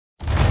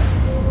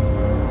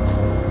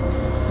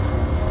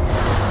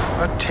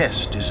A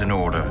test is in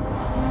order.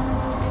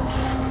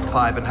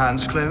 5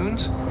 enhanced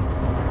clones,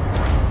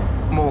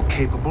 more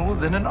capable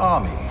than an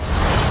army.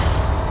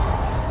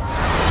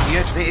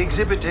 Yet they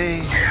exhibit a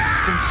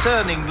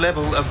concerning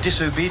level of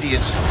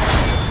disobedience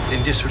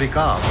and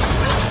disregard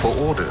for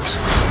orders.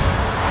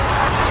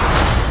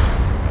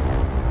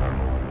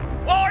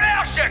 What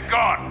else you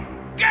got?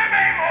 Give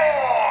me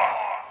more!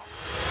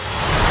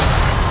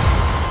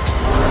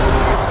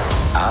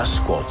 Our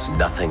squad's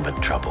nothing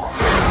but trouble.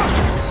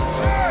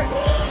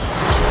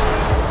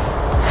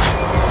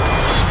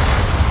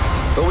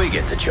 But we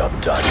get the job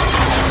done.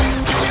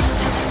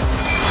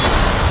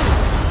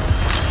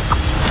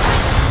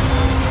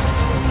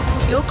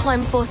 You're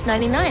Clone Force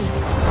 99.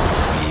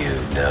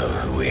 You know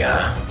who we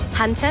are.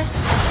 Hunter,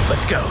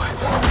 Let's go.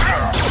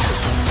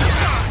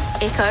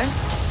 Echo,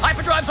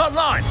 Hyperdrive's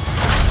online.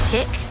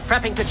 Tick,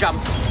 Prepping to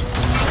jump.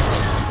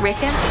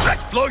 Wrecker,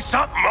 Let's blow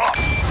something up!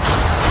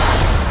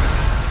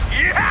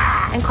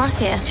 Yeah! and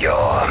Crosshair.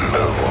 Your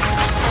move.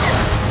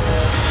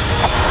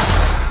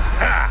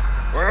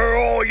 Ha! We're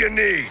all you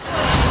need.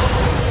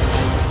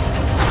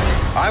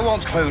 I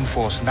want Clone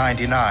Force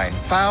 99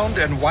 found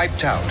and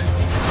wiped out.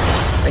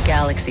 The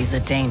galaxy's a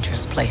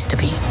dangerous place to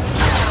be.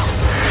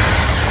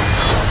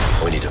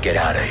 We need to get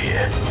out of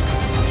here.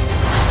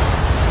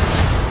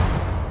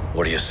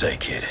 What do you say,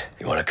 kid?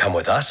 You want to come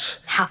with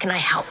us? How can I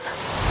help?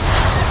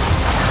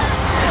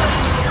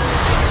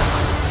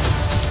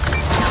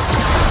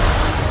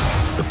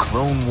 The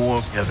Clone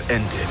Wars have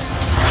ended.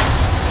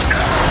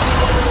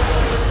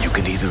 You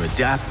can either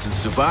adapt and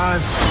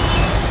survive,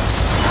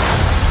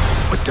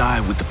 or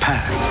die with the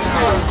past.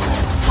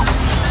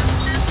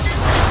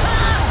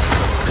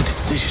 The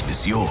decision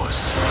is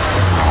yours.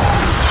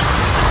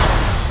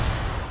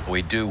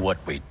 We do what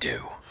we do.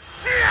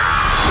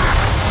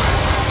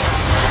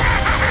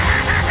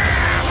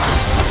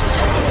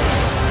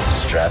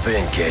 Strap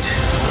in, kid.